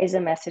 There is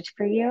a message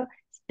for you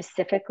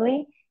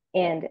specifically,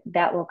 and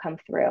that will come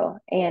through.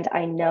 And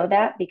I know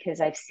that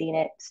because I've seen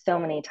it so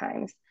many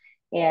times.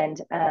 And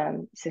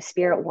so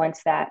spirit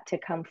wants that to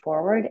come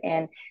forward.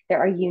 And there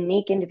are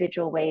unique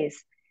individual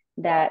ways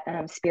that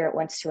spirit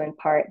wants to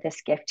impart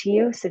this gift to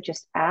you. So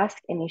just ask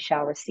and you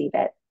shall receive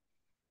it.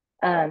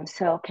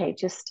 Okay,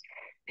 just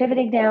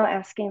pivoting now,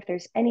 asking if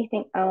there's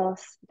anything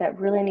else that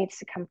really needs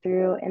to come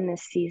through in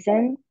this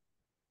season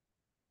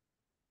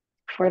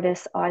for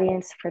this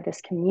audience, for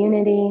this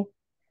community.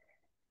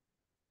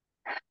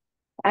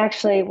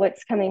 Actually,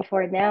 what's coming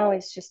forward now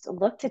is just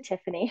look to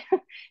Tiffany.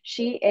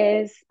 She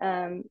is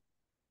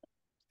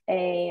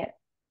a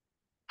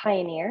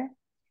pioneer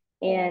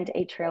and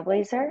a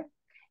trailblazer.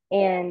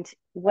 And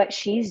what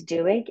she's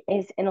doing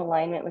is in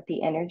alignment with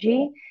the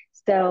energy.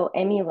 So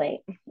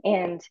emulate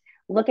and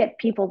look at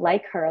people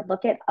like her.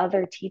 Look at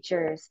other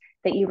teachers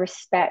that you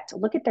respect.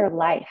 Look at their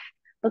life.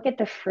 Look at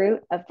the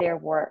fruit of their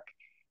work.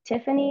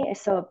 Tiffany is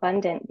so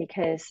abundant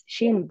because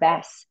she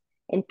invests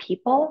in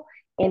people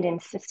and in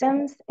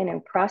systems and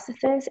in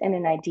processes and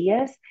in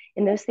ideas.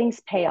 And those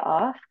things pay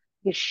off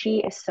because she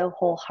is so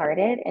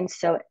wholehearted and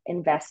so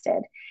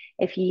invested.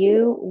 If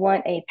you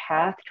want a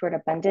path toward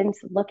abundance,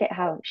 look at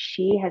how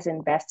she has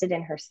invested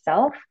in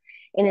herself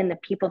and in the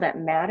people that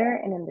matter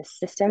and in the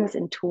systems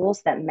and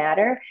tools that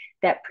matter,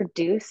 that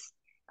produce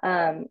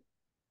that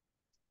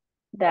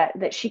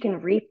she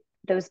can reap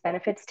those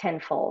benefits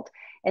tenfold.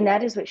 And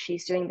that is what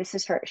she's doing.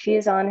 She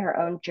is on her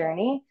own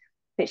journey,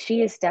 but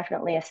she is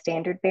definitely a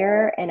standard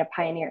bearer and a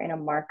pioneer and a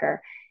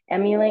marker.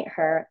 Emulate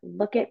her.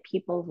 Look at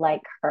people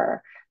like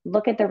her.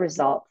 Look at the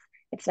results.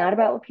 It's not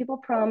about what people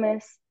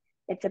promise.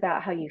 It's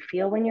about how you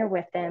feel when you're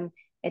with them.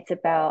 It's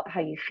about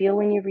how you feel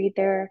when you read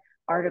their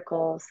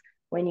articles,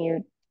 when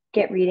you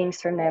get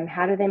readings from them.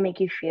 How do they make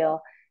you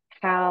feel?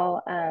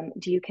 How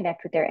do you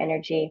connect with their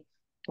energy?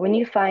 When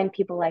you find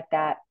people like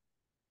that,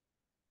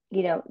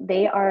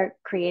 they are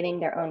creating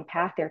their own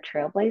path, they're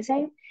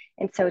trailblazing.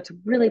 And so it's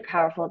really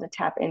powerful to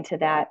tap into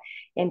that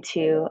and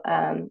to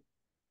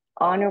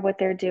honor what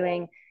they're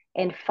doing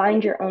and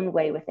find your own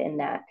way within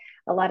that.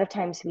 A lot of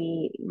times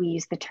we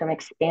use the term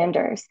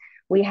expanders.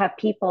 We have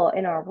people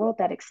in our world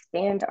that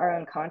expand our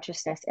own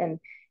consciousness and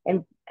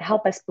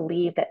help us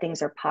believe that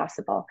things are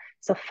possible.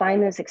 So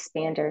find those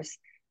expanders.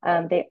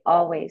 They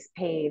always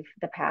pave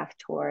the path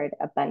toward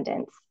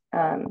abundance.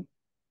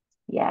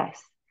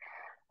 Yes.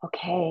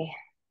 Okay.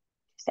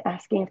 Just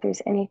asking if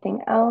there's anything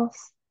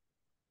else.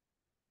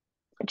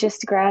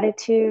 Just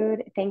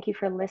gratitude. Thank you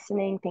for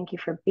listening. Thank you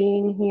for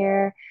being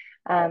here.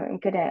 I'm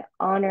going to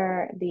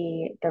honor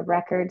the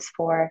records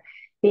for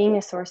being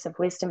a source of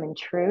wisdom and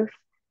truth.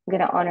 I'm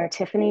going to honor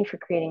Tiffany for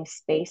creating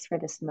space for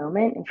this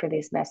moment and for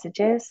these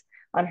messages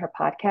on her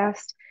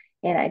podcast.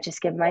 And I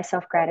just give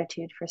myself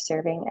gratitude for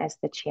serving as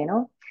the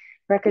channel.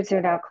 Records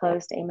are now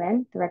closed.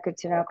 Amen. The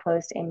records are now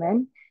closed.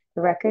 Amen.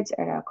 The records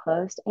are now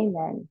closed.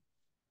 Amen.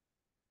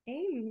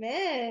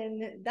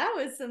 Amen. That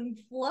was some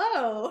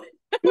flow.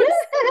 Was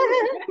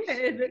so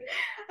good.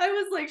 I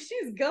was like,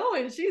 she's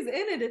going, she's in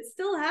it. It's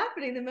still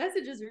happening. The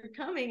messages are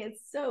coming.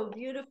 It's so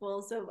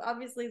beautiful. So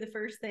obviously the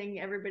first thing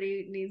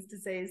everybody needs to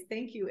say is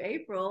thank you,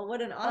 April.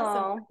 What an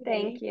awesome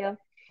thank you.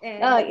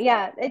 And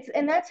yeah,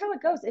 and that's how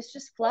it goes. It's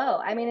just flow.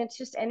 I mean, it's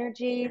just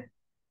energy.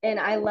 And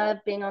I love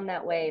being on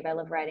that wave. I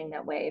love riding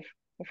that wave.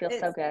 It feels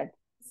so good.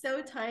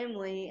 So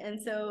timely.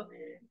 And so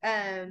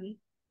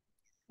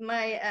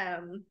my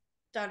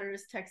daughter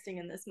is texting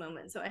in this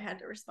moment, so I had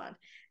to respond.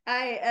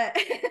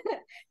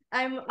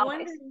 I'm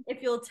wondering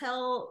if you'll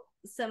tell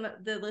some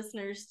of the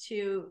listeners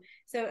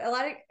so a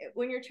lot of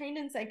when you're trained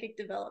in psychic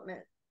development,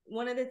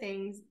 one of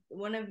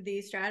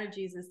the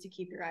strategies is to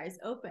keep your eyes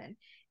open.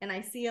 And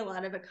I see a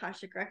lot of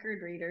Akashic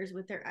record readers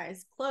with their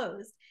eyes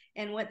closed.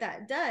 And what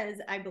that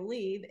does, I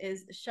believe,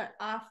 is shut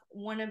off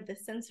one of the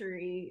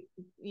sensory,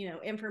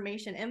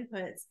 information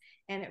inputs.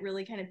 And it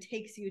really kind of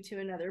takes you to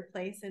another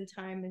place in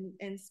time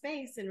and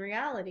space and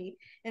reality.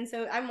 And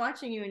so I'm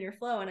watching you in your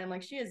flow and I'm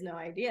like, she has no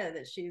idea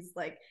that she's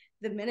like,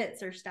 the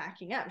minutes are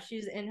stacking up.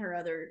 She's in her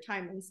other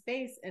time and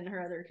space and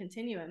her other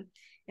continuum.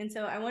 And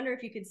so I wonder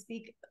if you could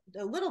speak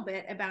a little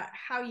bit about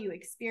how you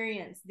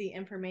experience the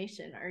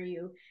information. Are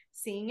you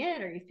seeing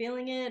it? Are you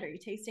feeling it? Are you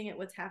tasting it?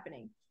 What's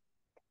happening?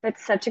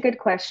 That's such a good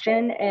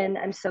question. And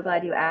I'm so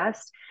glad you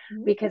asked,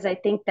 because I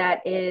think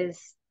that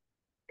is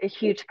a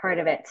huge part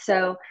of it.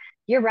 So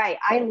you're right.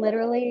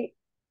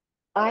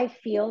 I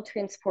feel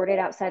transported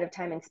outside of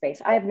time and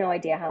space. I have no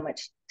idea how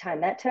much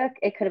time that took.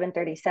 It could have been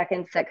 30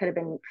 seconds. That could have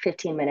been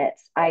 15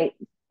 minutes. I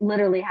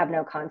literally have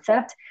no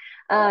concept.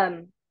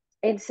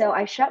 And so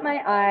I shut my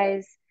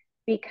eyes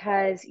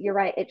because you're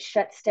right. It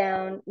shuts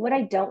down. What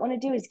I don't want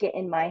to do is get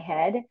in my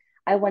head.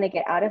 I want to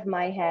get out of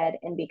my head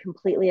and be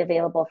completely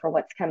available for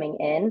what's coming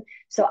in.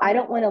 So I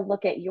don't want to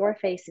look at your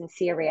face and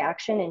see a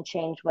reaction and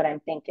change what I'm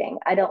thinking.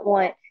 I don't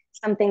want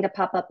something to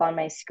pop up on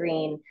my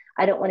screen.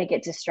 I don't want to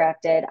get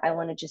distracted. I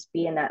want to just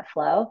be in that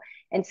flow.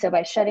 And so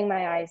by shutting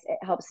my eyes, it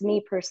helps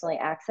me personally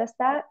access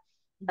that.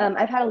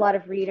 I've had a lot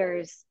of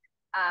readers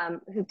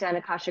who've done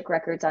Akashic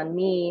records on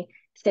me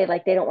say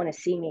like they don't want to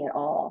see me at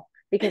all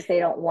because they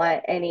don't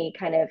want they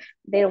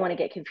don't want to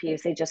get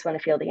confused. They just want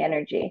to feel the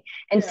energy.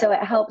 And so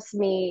it helps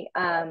me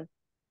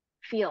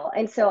feel.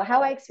 And so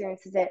how I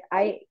experience is that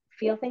I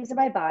feel things in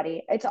my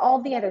body. It's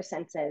all the other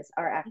senses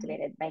are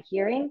activated. My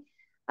hearing,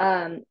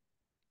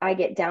 I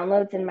get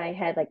downloads in my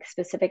head, like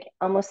specific,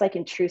 almost like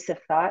intrusive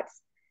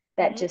thoughts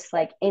that just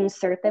like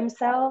insert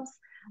themselves.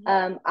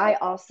 I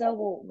also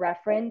will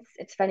reference,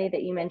 it's funny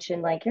that you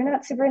mentioned like you're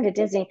not super into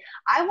Disney.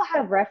 I will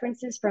have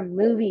references from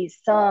movies,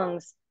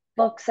 songs,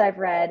 books I've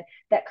read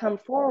that come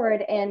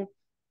forward. And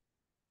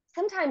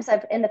sometimes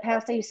I've in the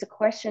past I used to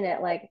question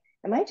it, like,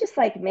 am I just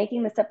like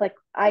making this up? Like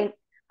I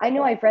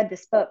know I've read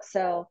this book,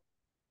 so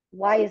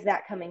why is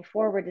that coming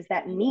forward? Is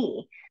that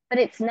me? But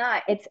it's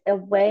not. It's a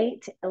way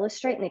to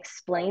illustrate and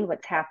explain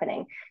what's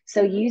happening.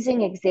 So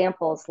using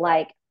examples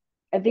like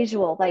a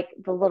visual, like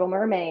the Little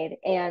Mermaid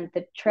and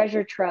the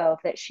treasure trove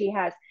that she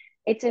has,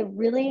 it's a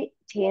really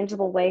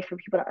tangible way for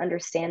people to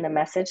understand the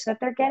message that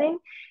they're getting.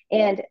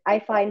 And I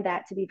find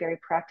that to be very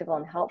practical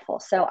and helpful.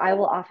 So I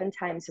will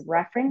oftentimes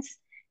reference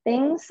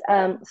things,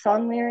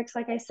 song lyrics,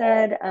 like I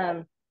said,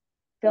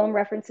 film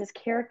references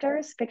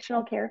characters,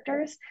 fictional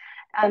characters,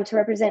 to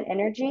represent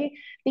energy,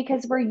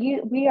 because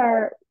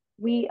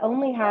we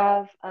only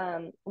have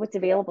what's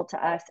available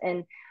to us.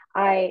 And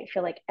I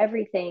feel like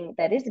everything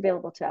that is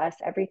available to us,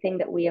 everything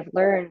that we have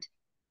learned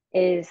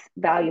is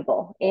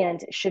valuable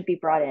and should be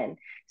brought in.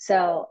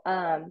 So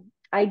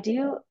I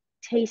do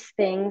taste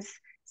things,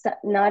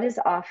 not as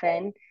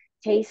often.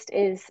 Taste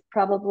is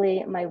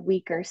probably my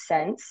weaker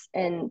sense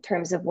in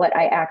terms of what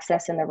I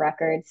access in the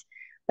records,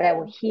 but I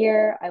will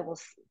hear, I will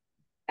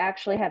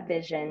actually have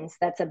visions.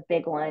 That's a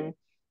big one.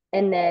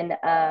 And then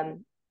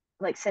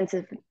like sense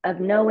of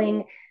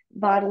knowing,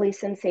 bodily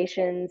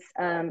sensations,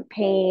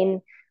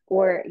 pain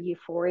or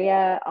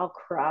euphoria. I'll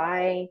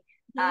cry.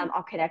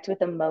 I'll connect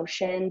with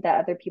emotion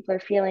that other people are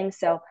feeling.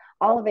 So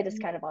all of it is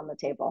kind of on the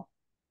table.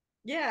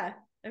 Yeah.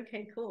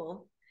 Okay,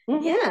 cool. Yeah.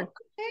 Mm-hmm.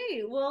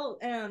 Okay. Well,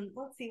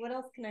 let's see, what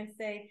else can I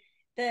say?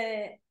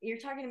 That you're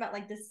talking about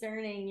like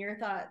discerning your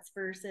thoughts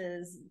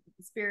versus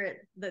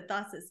spirit, the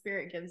thoughts that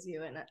spirit gives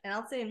you. And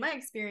I'll say in my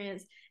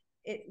experience,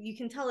 you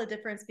can tell a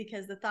difference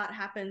because the thought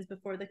happens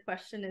before the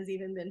question has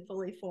even been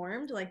fully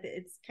formed, like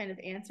it's kind of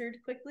answered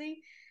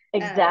quickly.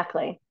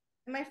 Exactly.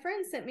 My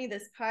friend sent me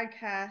this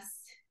podcast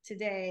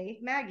today,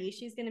 Maggie.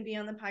 She's going to be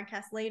on the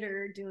podcast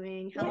later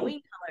doing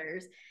Halloween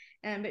colors.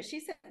 But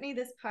she sent me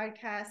this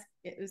podcast.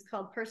 It was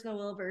called Personal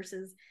Will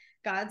versus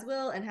God's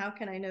Will, and how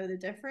can I know the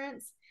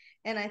difference?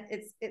 And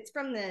it's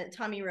from the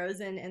Tommy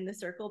Rosen and the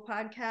Circle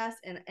podcast.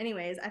 And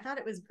anyways, I thought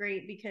it was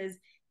great because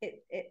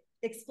it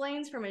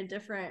explains from a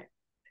different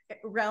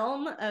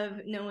realm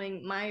of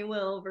knowing my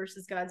will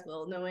versus God's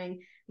will,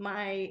 knowing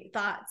my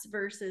thoughts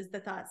versus the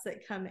thoughts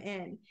that come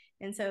in.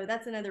 And so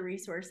that's another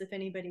resource if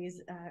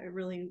anybody's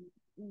really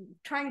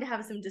trying to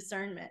have some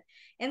discernment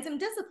and some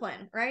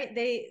discipline, right?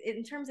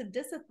 In terms of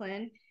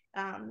discipline,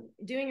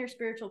 doing your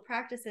spiritual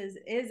practices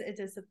is a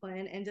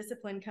discipline, and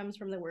discipline comes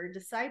from the word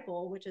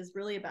disciple, which is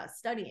really about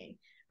studying,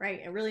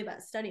 right? And really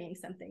about studying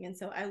something. And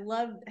so I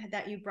love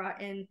that you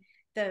brought in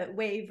the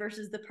wave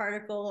versus the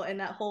particle, and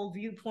that whole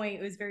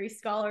viewpoint was very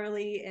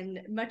scholarly and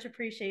much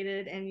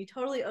appreciated. And you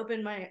totally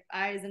opened my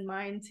eyes and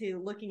mind to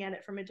looking at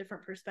it from a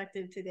different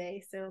perspective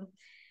today. So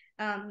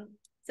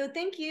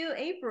thank you,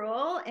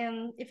 April.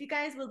 And if you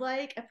guys would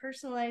like a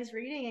personalized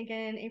reading,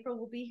 again, April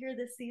will be here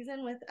this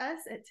season with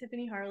us at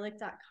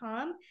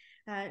tiffanyharelik.com.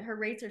 Her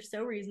rates are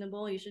so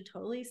reasonable. You should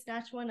totally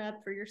snatch one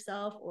up for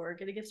yourself or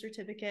get a gift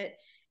certificate.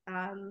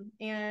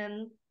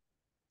 And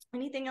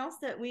anything else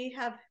that we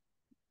have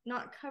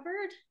not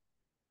covered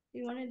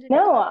you wanted to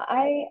No,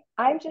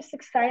 I'm just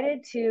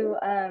excited to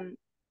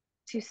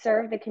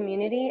serve the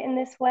community in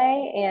this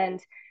way,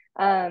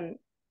 um,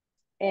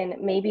 and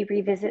maybe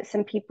revisit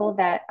some people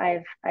that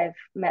I've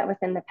met with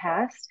in the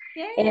past.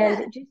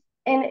 And just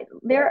and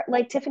there,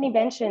 like Tiffany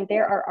mentioned,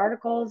 there are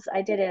articles.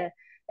 I did a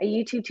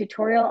YouTube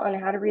tutorial on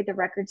how to read the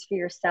records for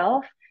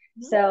yourself.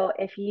 So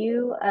if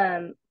you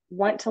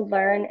want to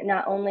learn,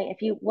 not only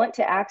if you want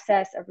to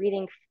access a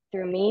reading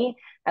through me,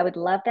 I would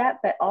love that,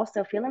 but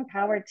also feel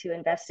empowered to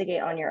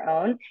investigate on your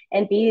own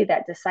and be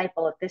that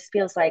disciple. If this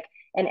feels like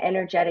an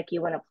energetic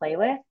you want to play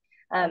with,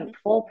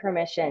 full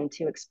permission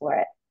to explore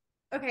it.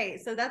 Okay,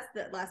 so that's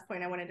the last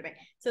point I wanted to make.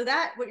 So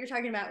that what you're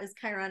talking about is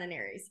Chiron and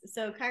Aries.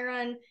 So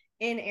Chiron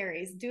in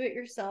Aries, do it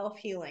yourself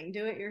healing,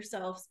 do it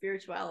yourself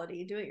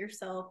spirituality, do it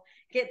yourself,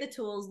 get the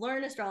tools,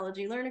 learn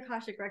astrology, learn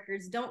Akashic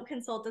Records, don't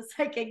consult a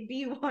psychic,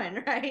 be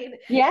one, right?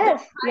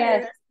 Yes, don't hire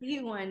yes. us, be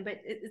one, but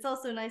it's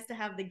also nice to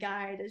have the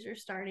guide as you're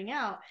starting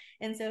out.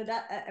 And so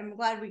that I'm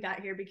glad we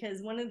got here,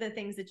 because one of the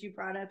things that you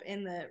brought up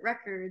in the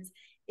records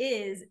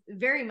is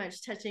very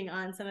much touching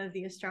on some of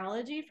the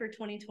astrology for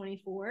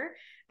 2024,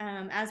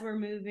 as we're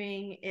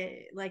moving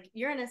like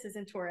Uranus is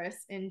in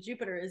Taurus and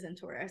Jupiter is in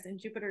Taurus, and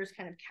Jupiter is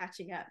kind of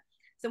catching up.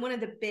 So one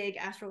of the big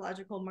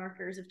astrological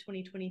markers of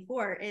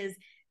 2024 is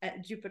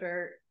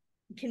Jupiter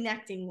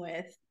connecting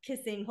with,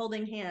 kissing,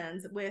 holding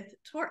hands with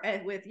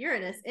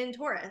Uranus in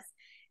Taurus.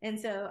 And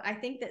so I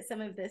think that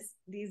some of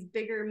these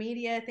bigger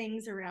media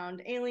things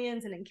around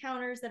aliens and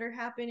encounters that are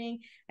happening,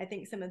 I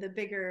think some of the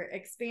bigger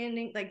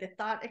expanding, like the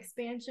thought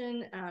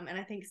expansion, and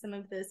I think some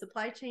of the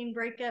supply chain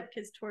breakup,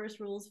 because Taurus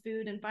rules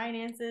food and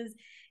finances,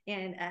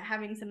 and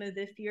having some of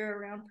the fear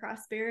around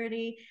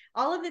prosperity,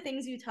 all of the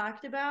things you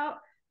talked about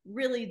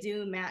really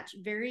do match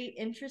very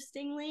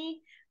interestingly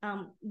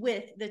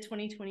with the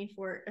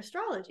 2024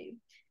 astrology.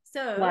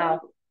 So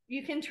Wow.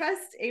 you can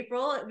trust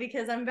April,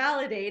 because I'm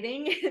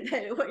validating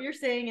that what you're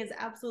saying is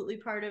absolutely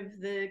part of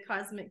the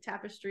cosmic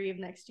tapestry of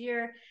next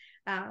year.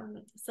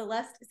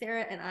 Celeste,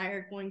 Sarah, and I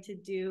are going to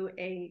do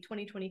a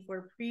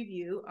 2024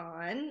 preview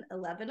on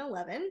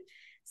 11/11.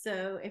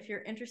 So if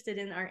you're interested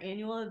in our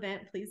annual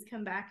event, please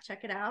come back,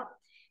 check it out.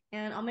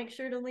 And I'll make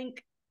sure to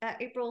link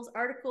April's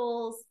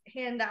articles,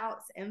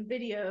 handouts, and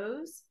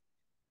videos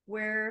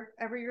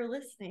wherever you're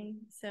listening.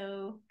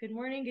 So good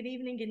morning, good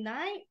evening, good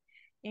night.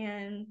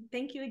 And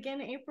thank you again,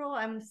 April.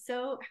 I'm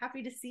so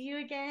happy to see you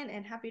again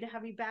and happy to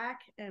have you back,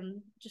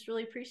 and just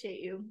really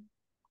appreciate you.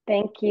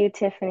 Thank you,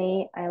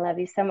 Tiffany. I love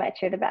you so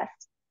much. You're the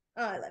best.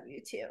 Oh, I love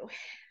you too.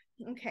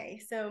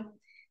 Okay, so it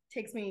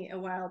takes me a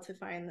while to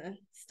find the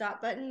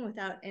stop button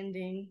without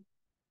ending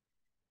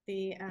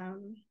the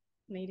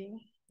meeting.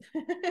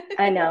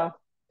 I know.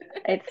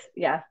 It's,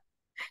 yeah.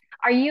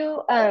 Are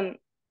you, I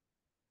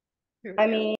mean,